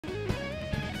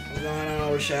What's going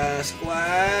on,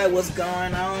 ShawdGawd? What's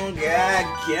going on,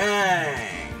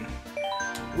 gang?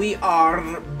 We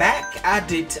are back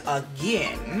at it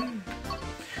again.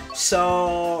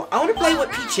 So, I want to play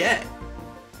with Peachette.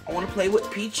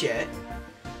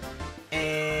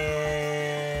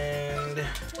 And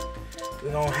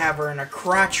we're going to have her in a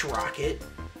crotch rocket.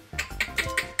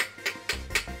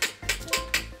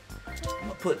 I'm going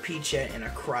to put Peachette in a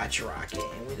crotch rocket,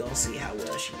 and we're going to see how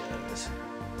well she does.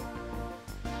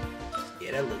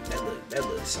 Yeah, that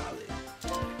looks solid.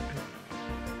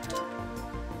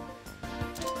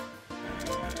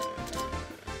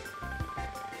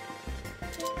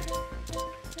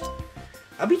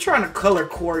 I'll be trying to color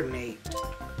coordinate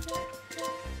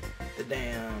the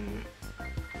damn.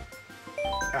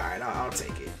 Alright, I'll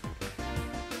take it.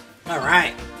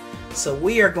 Alright, so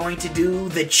we are going to do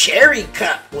the cherry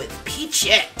cup with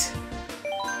Peachette.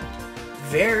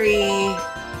 Very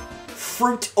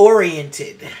fruit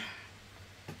oriented.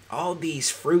 All these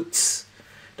fruits.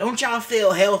 Don't y'all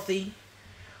feel healthy?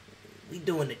 We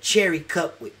doing the cherry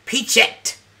cup with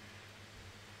Peachette.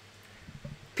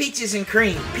 Peaches and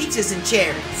cream. Peaches and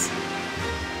cherries.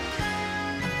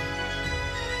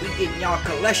 We getting y'all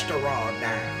cholesterol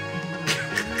down.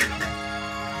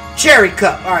 Cherry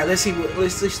cup. Alright, let's see what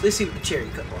let's see what the cherry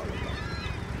cup all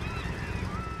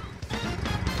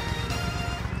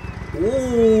about.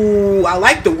 Ooh, I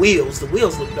like the wheels. The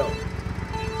wheels look dope.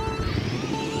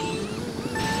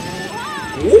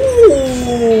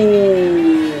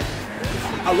 Ooh!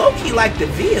 I low-key like the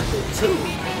vehicle too.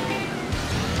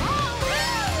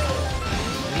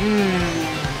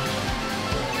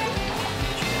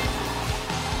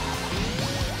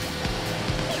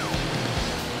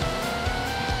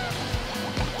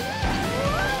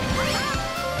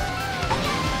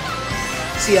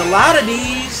 See, a lot of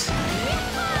these.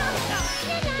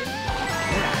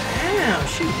 Damn,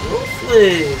 she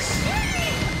ruthless.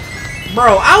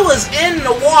 Bro, I was in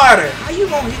the water. How you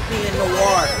gonna hit me in the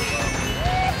water?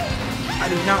 I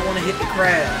do not want to hit the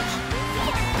crabs.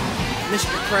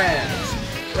 Mr. Krabs.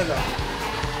 Let's go.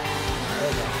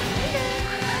 Let's go.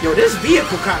 Yo, this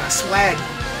vehicle kind of swaggy.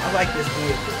 I like this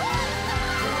vehicle.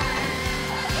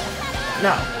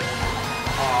 No.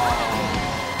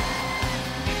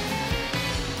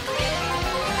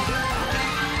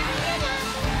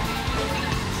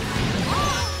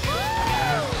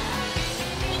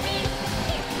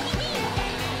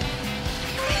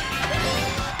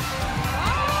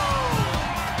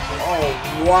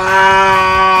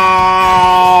 Wow,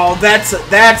 that's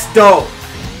dope.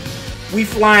 We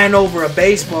flying over a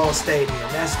baseball stadium.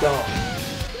 That's dope.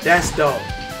 That's dope.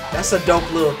 That's a dope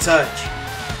little touch.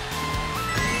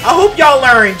 I hope y'all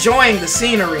are enjoying the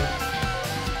scenery,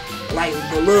 like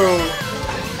the little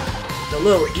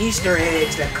Easter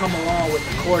eggs that come along with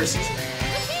the courses, man.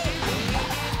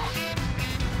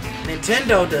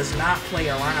 Nintendo does not play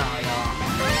around, y'all.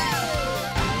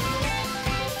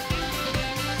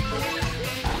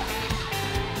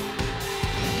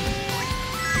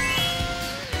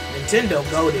 Nintendo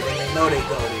goated, and they know they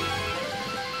goated.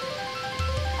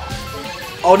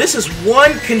 Oh, this is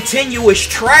one continuous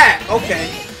track. Okay.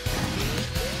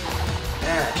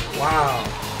 Yeah, wow.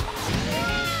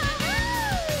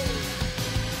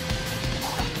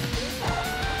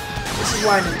 This is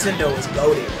why Nintendo is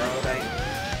goated, bro. Like,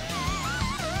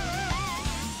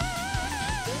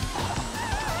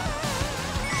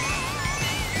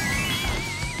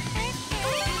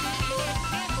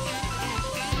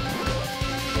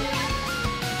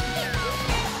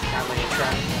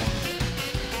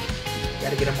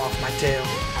 gotta get him off my tail.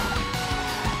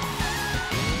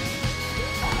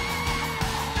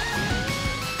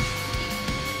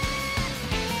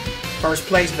 First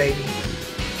place, baby.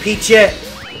 Peachette.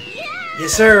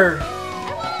 Yes, sir.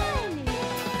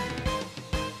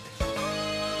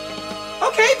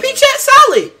 Okay, Peachette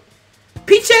solid.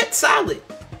 Peachette solid.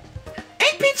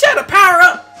 Ain't Peachette a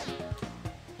power-up?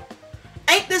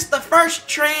 Ain't this the first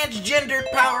transgendered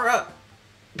power-up?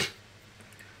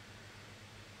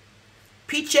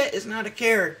 Peachette is not a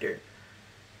character.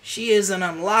 She is an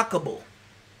unlockable.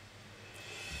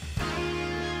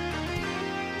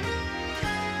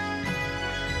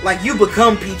 Like, you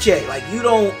become Peachette. Like, you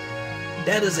don't...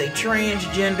 That is a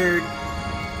transgendered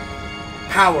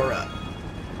power-up.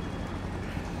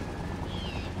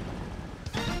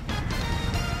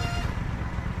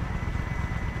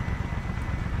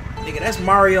 Nigga, that's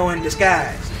Mario in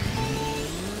disguise.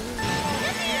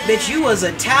 Bitch, you was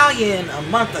Italian a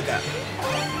month ago.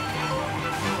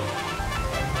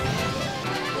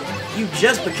 You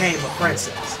just became a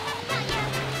princess.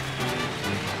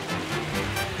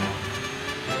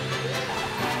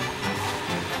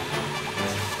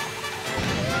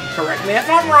 Correct me if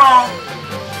I'm wrong.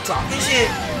 Talking shit.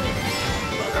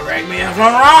 But correct me if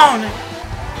I'm wrong.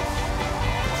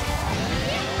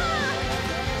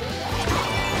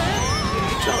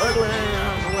 Get your ugly ass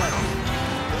out of the way.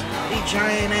 These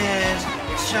giant ass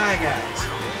shy guys.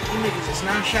 These niggas is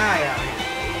not shy out here.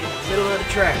 In the middle of the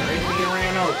track, ready to get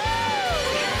ran over.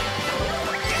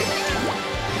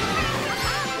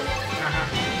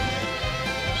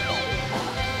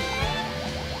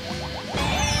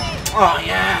 Oh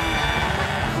yeah,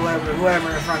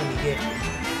 whoever in front of me get me.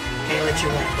 Can't let you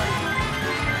win, buddy.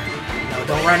 No,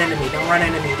 don't run into me. Don't run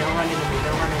into me. Don't run into me.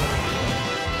 Don't run into me.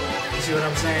 You see what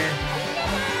I'm saying?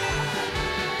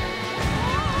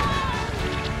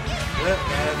 Yep,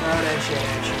 gotta throw that shit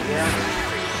at you. Yeah,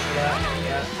 yeah,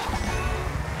 yeah.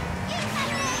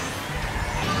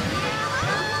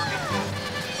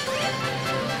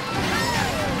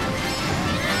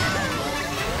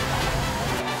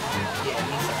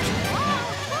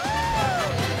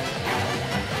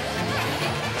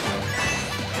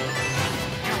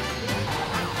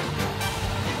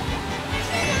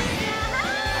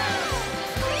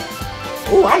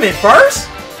 Ooh, I'm in first?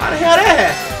 How the hell that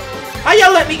happened? How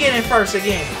y'all let me get in first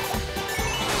again?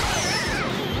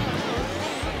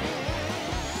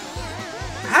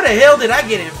 How the hell did I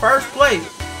get in first place?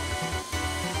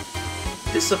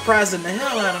 This is surprising the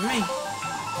hell out of me.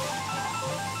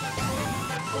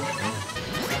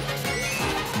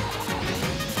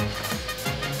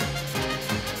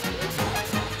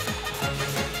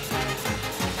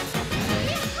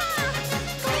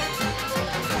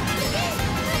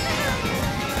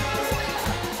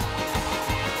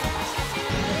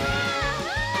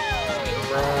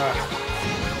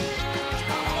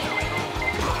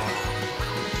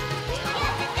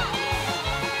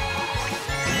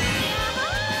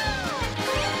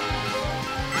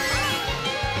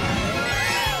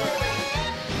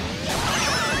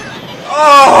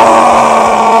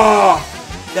 Oh!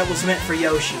 That was meant for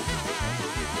Yoshi.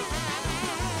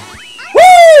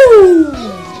 Woo!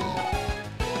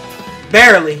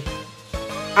 Barely.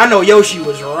 I know Yoshi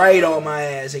was right on my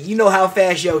ass, and you know how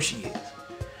fast Yoshi is.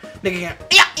 Nigga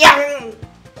can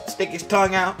stick his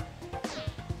tongue out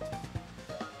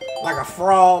like a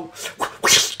frog,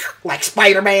 like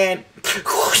Spider-Man.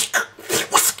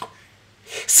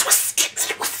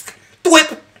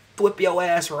 Whip your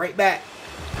ass right back.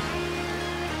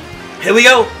 Here we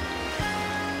go.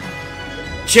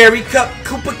 Cherry Cup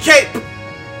Koopa Cape.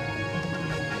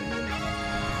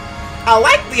 I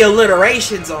like the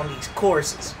alliterations on these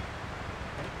courses.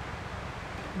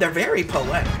 They're very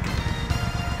poetic.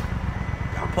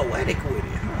 Y'all poetic with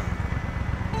it, huh?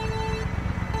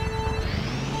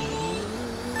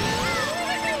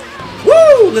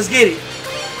 Woo! Let's get it.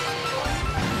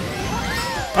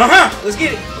 Let's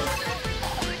get it.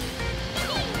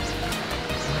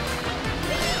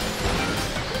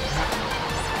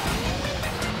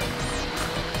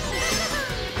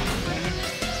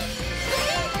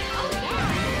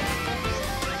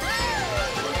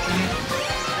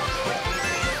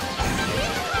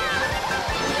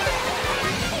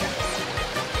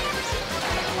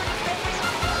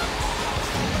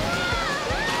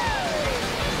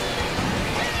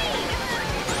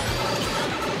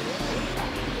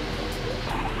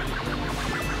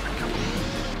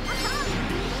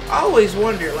 I always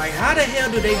wonder, like, how the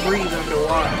hell do they breathe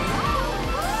underwater?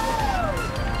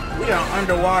 We are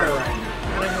underwater right now.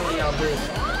 How the hell are y'all breathing?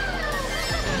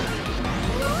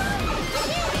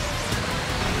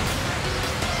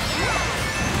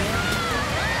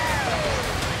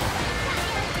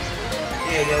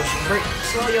 Yeah, Yoshi,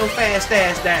 slow your fast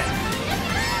ass down.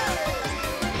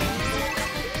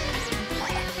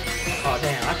 Oh,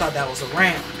 damn, I thought that was a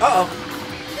ramp. Uh-oh.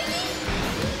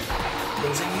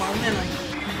 Losing momentum.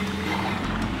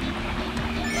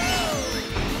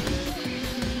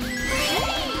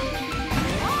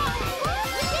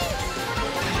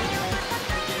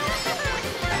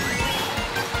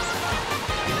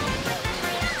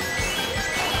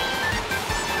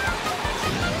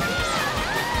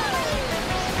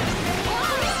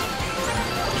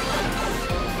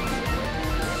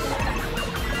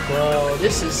 Bro,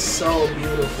 this is so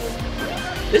beautiful.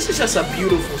 This is just a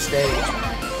beautiful stage,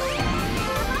 man.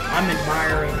 I'm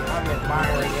admiring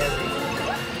everything.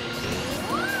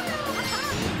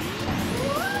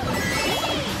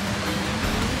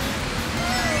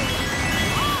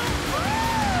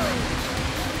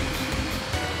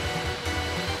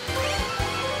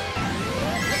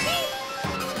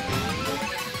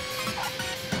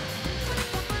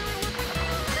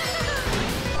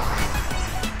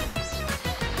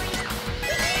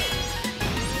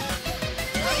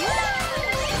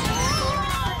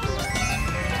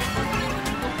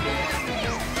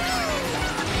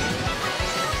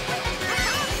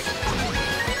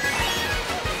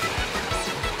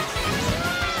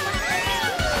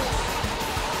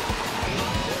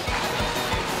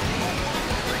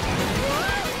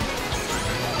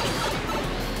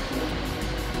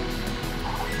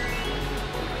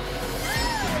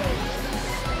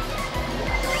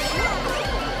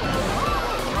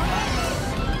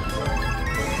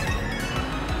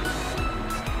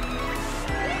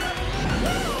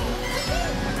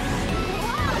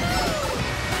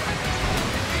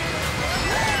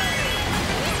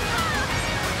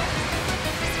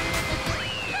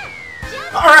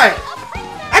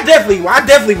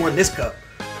 definitely won this cup.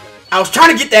 I was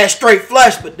trying to get that straight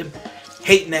flush, but the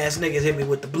hating ass niggas hit me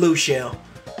with the blue shell.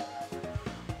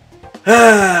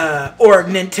 Or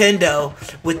Nintendo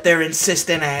with their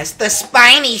insistent ass. The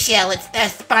spiny shell. It's the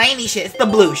spiny shell. It's the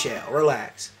blue shell.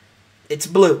 Relax. It's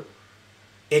blue.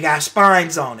 It got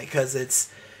spines on it because it's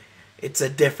a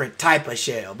different type of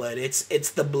shell, but it's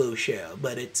the blue shell.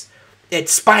 But it's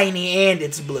spiny and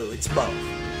it's blue. It's both.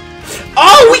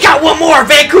 Oh, we got one more.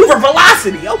 Vancouver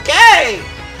Velocity. Okay.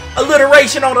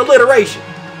 Alliteration on alliteration.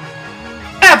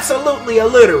 Absolutely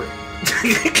illiterate.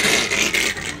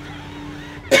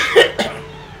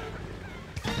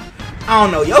 I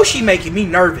don't know. Yoshi making me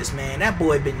nervous, man. That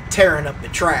boy been tearing up the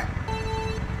track.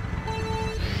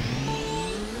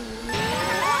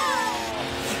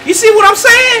 You see what I'm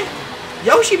saying?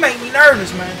 Yoshi make me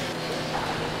nervous, man.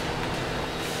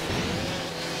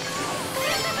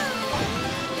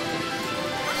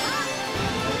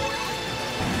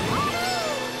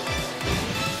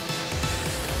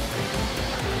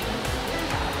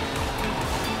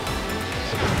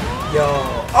 Yo,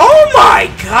 oh my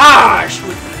gosh,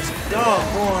 with these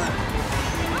doggone.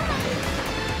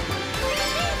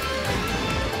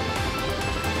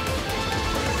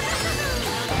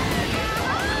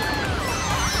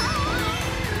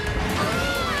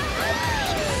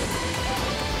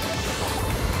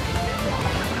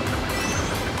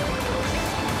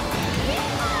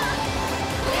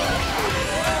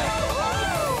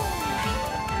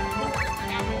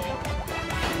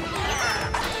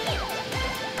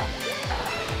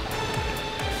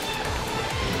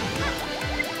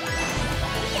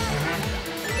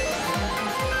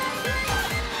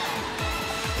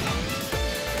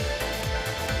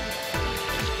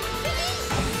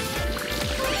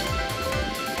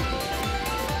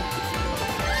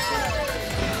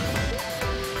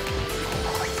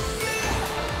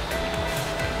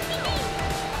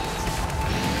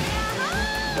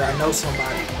 I know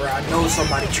somebody, bro. I know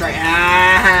somebody try.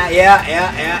 Ah, yeah.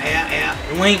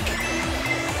 Link.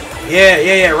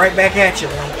 Yeah. Right back at you,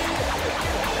 Link.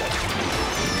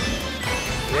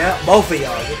 Yeah, both of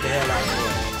y'all get the hell out of the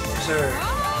way. Yes, sir.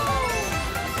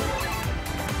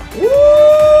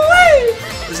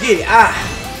 Woo! Let's get it. Ah.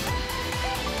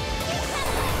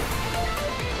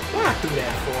 Why I threw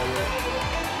that forward?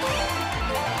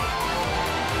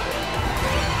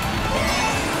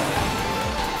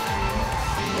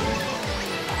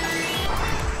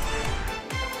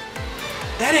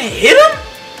 That didn't hit him?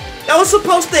 That was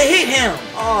supposed to hit him.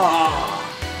 Oh.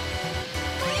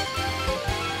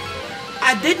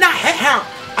 I did not hit him.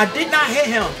 I did not hit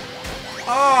him.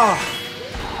 Oh.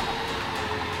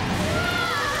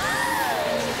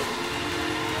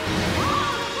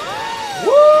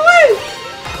 Woo-wee.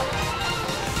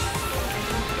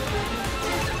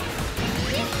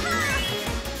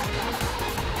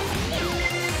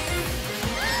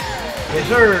 Yes,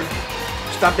 sir.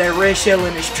 Stop that red shell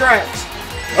in his tracks.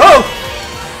 Oh!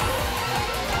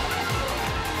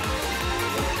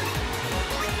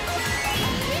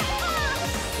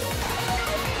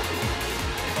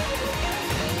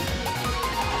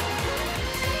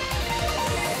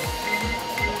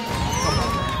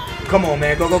 Come on,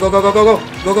 man. Go. Go. Oh,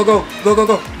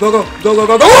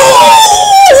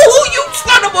 you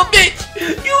son of a bitch.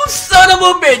 You son of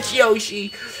a bitch,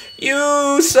 Yoshi.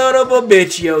 You son of a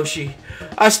bitch, Yoshi.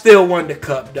 I still won the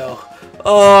cup, though.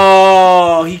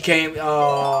 Oh, he came.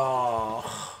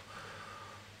 Oh.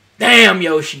 Damn,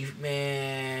 Yoshi,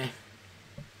 man.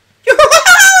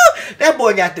 That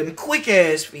boy got them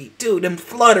quick-ass feet, too. Them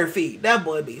flutter feet. That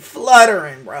boy be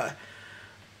fluttering, bruh.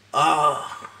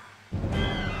 Oh.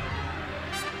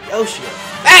 Yoshi,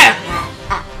 fast.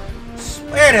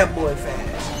 Swear that boy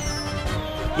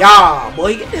fast. Y'all,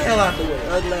 boy, get the hell out the way.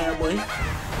 Ugly ass boy.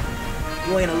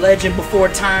 You ain't a legend before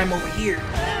time over here.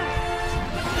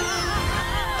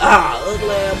 Ah,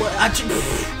 ugly ass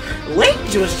boy. Link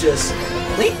was just...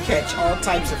 Link catch all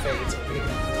types of fades over here.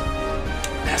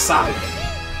 That's solid.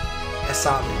 That's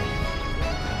solid.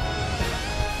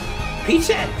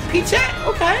 P-chat,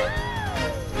 okay.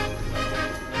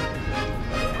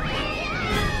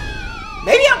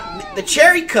 Maybe the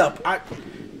cherry cup.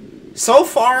 So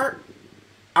far,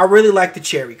 I really like the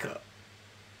cherry cup.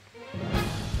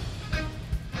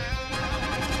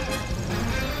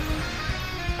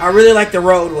 I really like the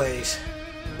roadways.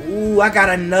 Ooh, I got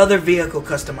another vehicle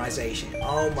customization.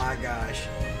 Oh my gosh.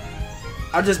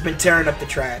 I've just been tearing up the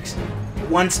tracks.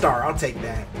 1 star, I'll take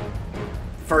that.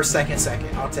 First, second,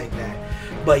 I'll take that.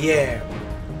 But yeah,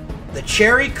 the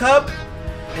cherry cup,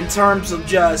 in terms of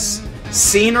just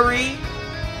scenery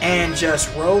and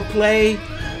just road play,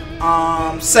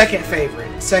 second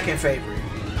favorite.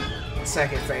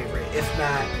 second favorite, if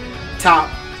not top.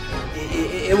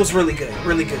 It was really good,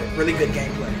 really good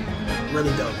gameplay,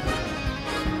 really dope.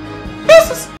 Deuces.